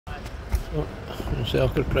So, in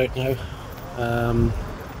Selkirk right now.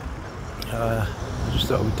 I just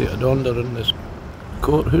thought I would take a donder in this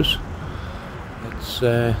courthouse. It's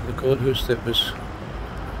the courthouse that was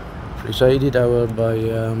presided over by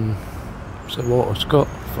Sir Walter Scott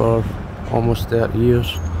for almost 30 years.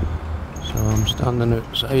 So I'm standing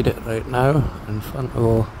outside it right now in front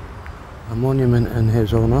of a monument in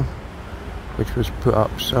his honour, which was put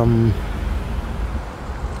up some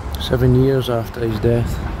 7 years after his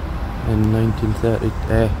death in 1930.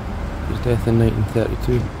 His death in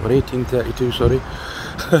 1932 or 1832, sorry.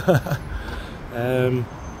 The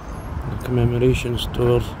commemoration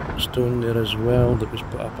stone there as well that was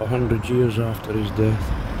put up 100 years after his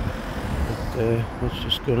death. But let's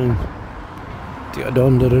just go and take a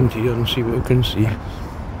donder around here and see what we can see.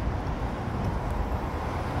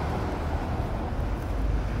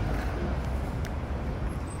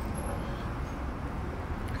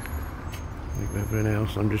 Like everything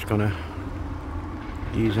else, I'm just gonna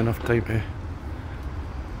use enough time to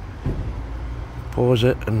pause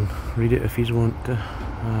it and read it if you want to.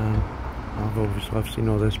 I've seen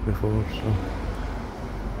all this before, so.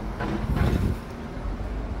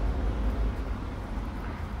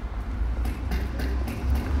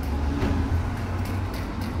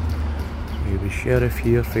 So he was sheriff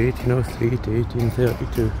here from 1803 to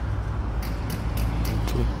 1832.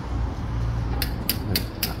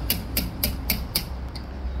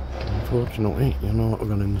 Unfortunately, you're not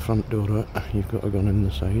going in the front door, you've got to go in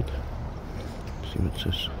the side. See what's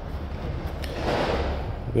this?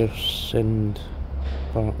 We're Sind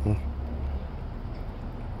partner.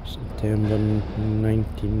 September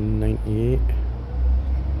 1998.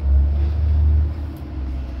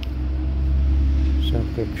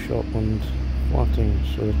 Selkirk Shopland Flatting,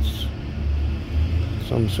 so it's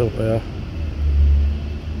some sort of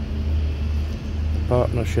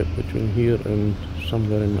partnership between here and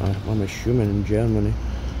somewhere in, I'm assuming in Germany.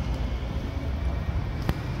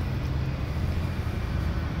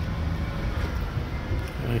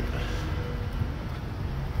 Right,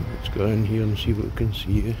 let's go in here and see what we can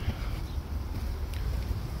see.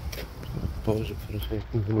 Pause it for a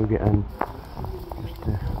second when we get in, just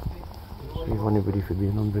to see if anybody for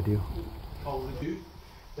being on video.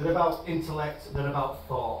 They're about intellect, they're about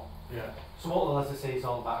thought. Yeah. So what the letter say is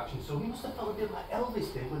all about action. So we must have felt a bit like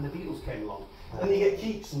Elvis did when the Beatles came along. Then you get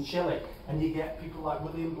Keats and Shelley, and you get people like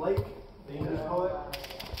William Blake, the English poet.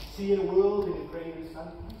 See a world in a grain of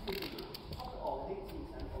sand. All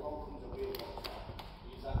 18th and along comes a real rock star.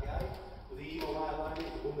 He's that guy with the evil eyeliner, the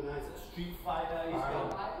womanizer, street fighter. He's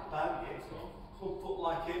got bad, yeah, he's got club foot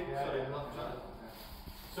like him. Yeah, sorry, I'm not trying.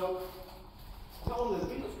 So not only the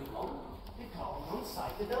Beatles were wrong, they called him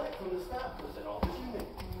psychedelic from the start because they're all human.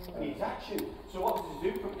 Needs action. So what does he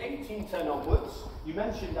do? From 1810 onwards, you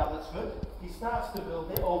mentioned Abbotsford, he starts to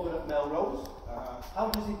build it over at Melrose. How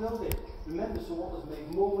does he build it? Remember, Sir Walter's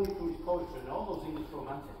made more money from his poetry and all those English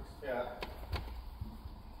romantics. Yeah.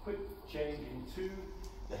 Quick change into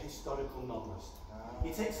the historical novelist.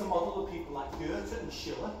 He takes a model of people like Goethe and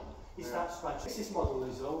Schiller. He starts writing this model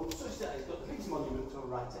his own, such that he's got the biggest monument to a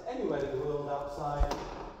writer anywhere in the world outside.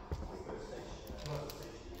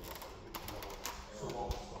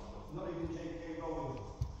 Not even J.K. Rowling.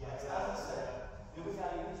 Yes, as I said, the other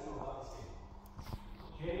guy you know about this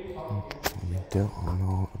game. I don't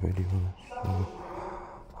know what video is, so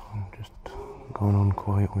I'm just going on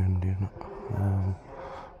quietly and doing it.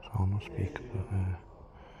 So I'll not speak, but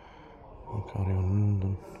I'll carry on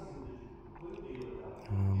and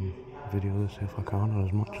video this if I can, or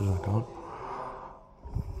as much as I can.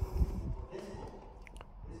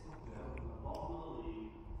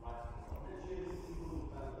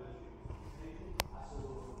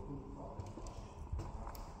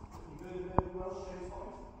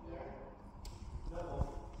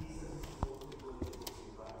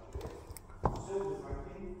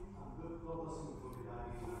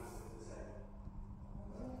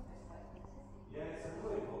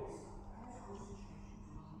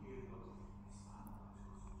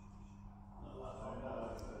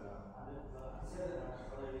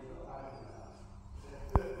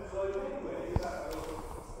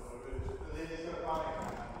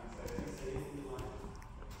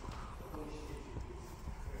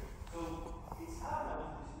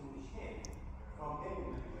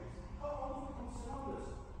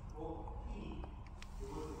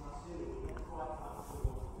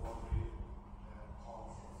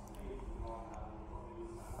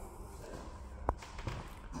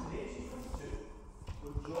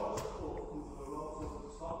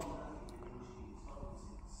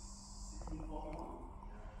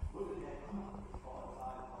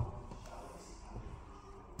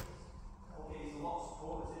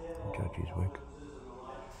 Judge's wig.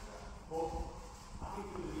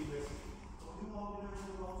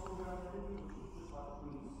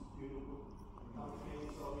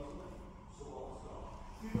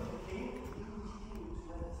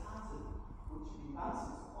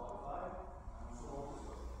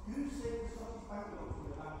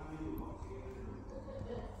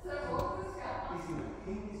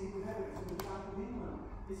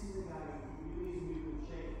 This is the guy who really is moving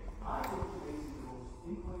shape. I think he's the most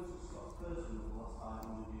influential Scots person of the last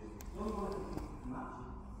 500 years. The only one I can think of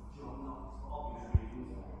matching John Knox, for obvious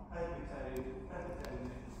reasons. Presbyterian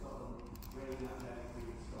in Scotland, reigning at Mary Queen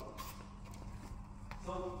of Scots.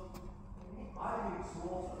 So, I think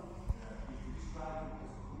Slaughter, you can describe him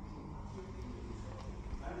as a cultural patriot in Scotland.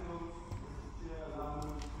 Language, literature,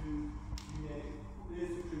 language, food, you name it.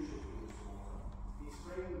 There's the crucial thing with Slaughter. He's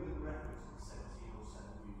framed with a reference to the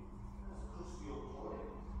 1707 Union. That's a crusty old Tory.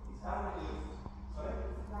 He's family, sorry?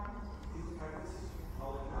 He's a practice,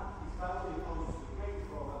 calling that. He's family opposed to the Great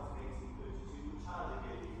Reform Act of 1832, which hardly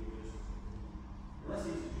gave you university. Unless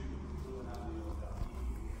he's a Jew, who would have the old that.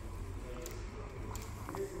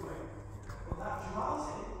 Here's the way. But that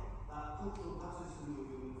duality, that cultural patriotism that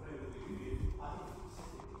we were afraid of the Union, I think it's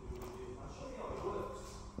specific to the Union. I'll show you how it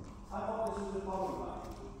works. I thought this was a problem, right?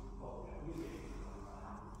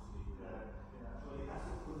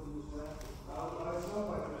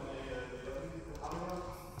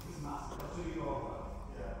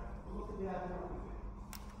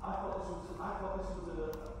 I thought this was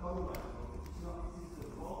a program. It's not. This is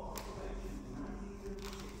a law conservation in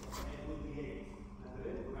 1936 on Edward VIII.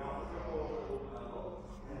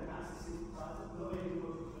 And that's the simple type of the way we go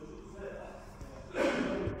to the church there.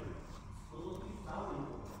 Well, look, it's valid.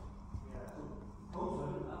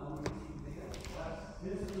 Culture, that one is even bigger.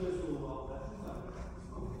 Here's the first rule of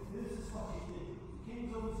here's the Scottish thing. The king's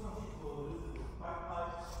own Scottish borders, the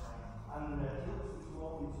bagpipes, and he looks to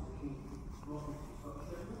walk into the king, walk into the Scottish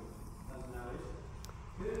Church.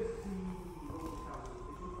 Here's the local council,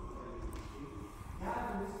 it doesn't look very good.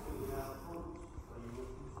 Behind this building out the front, where you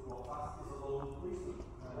look to walk past, is a local policeman.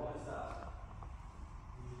 What is that?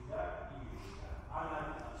 I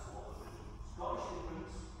like that sort of vision. Scottish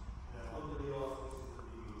difference under the auspices of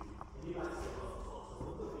the Union. And you might say, well, it's also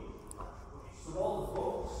other people. It's to all the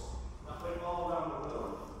books that went all around the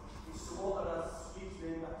world. It's to all that has streets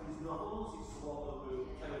named after his novels. It's to all that were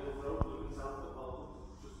kind of overopen and sound that all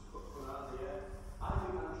just put out of the air. I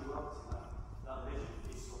think that duality, that vision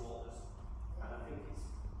is Slaughter's. And I think it's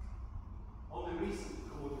only recently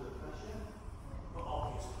come under the pressure, but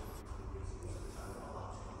obviously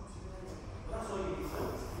that's all you can say.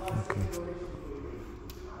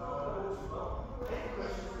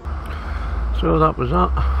 So that was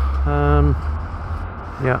that.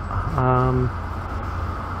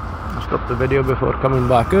 I stopped the video before coming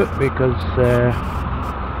back out because I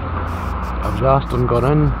was asked on going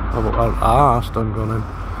in, I asked on going in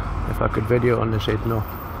if I could video and they said no.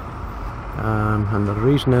 And the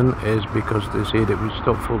reasoning is because they said it would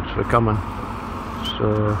stop folks from coming.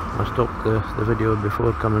 So I stopped the video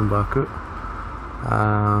before coming back out.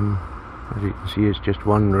 As you can see, it's just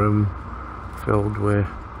one room filled with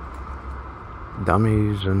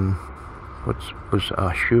dummies and what was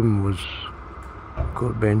I assume was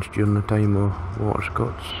court bench during the time of Walter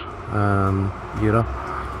Scott's era.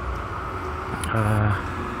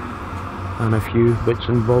 And a few bits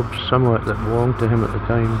and bobs, somewhat that belonged to him at the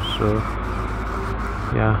time. So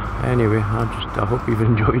yeah, anyway, I hope you've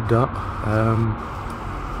enjoyed that.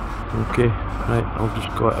 Okay, right, I'll just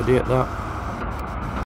go out a day at that.